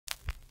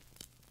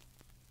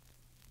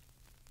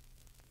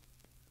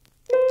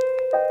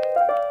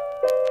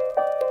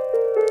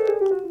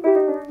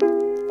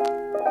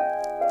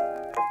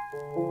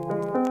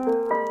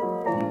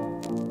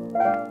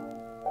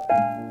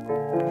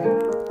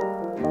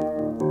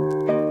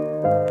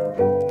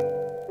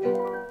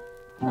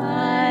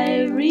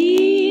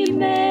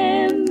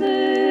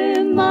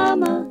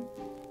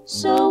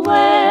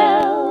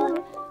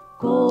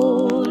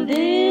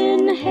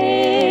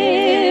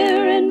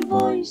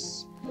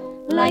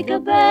like a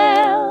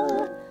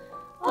bell,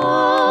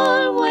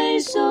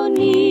 always so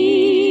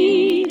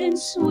neat and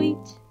sweet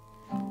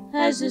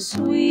as the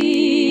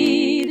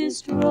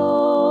sweetest rose.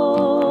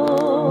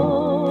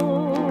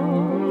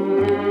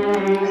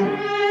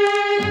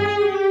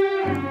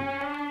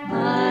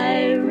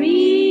 I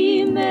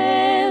remember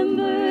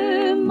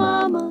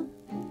Mama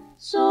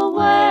so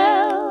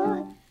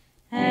well,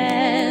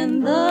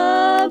 and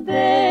the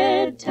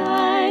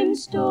bedtime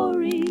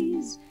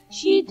stories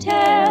she'd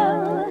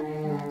tell,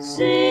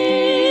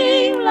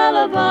 sing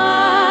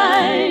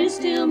lullabies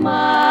till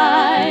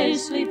my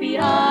sleepy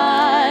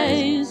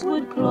eyes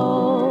would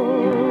close.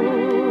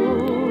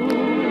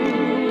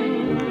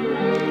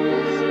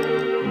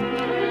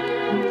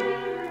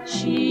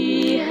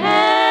 She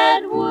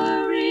had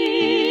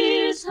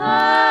worries,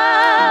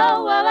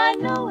 how well I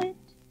know it,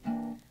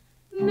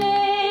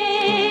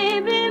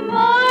 maybe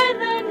more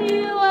than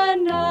you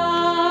and I.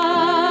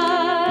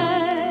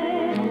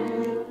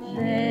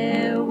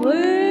 There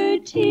were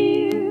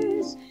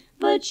tears,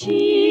 but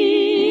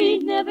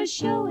she'd never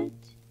show it.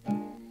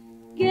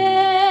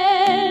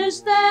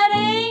 Guess that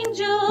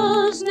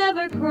angels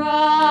never cry.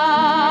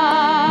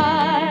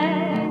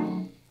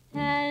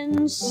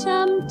 And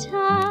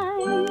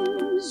sometimes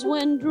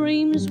when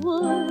dreams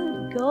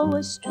would go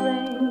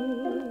astray,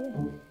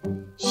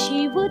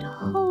 she would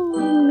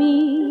hold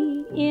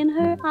me in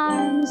her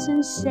arms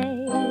and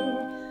say,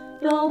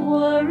 don't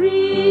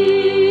worry,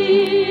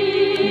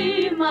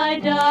 my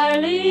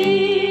darling,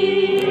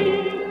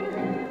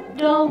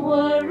 don't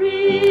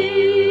worry.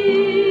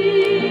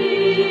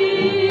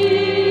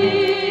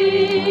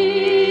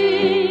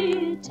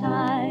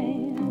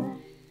 Time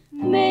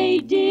may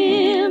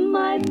dim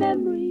my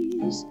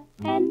memories,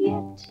 and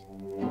yet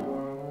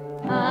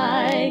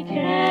I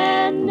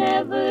can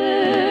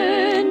never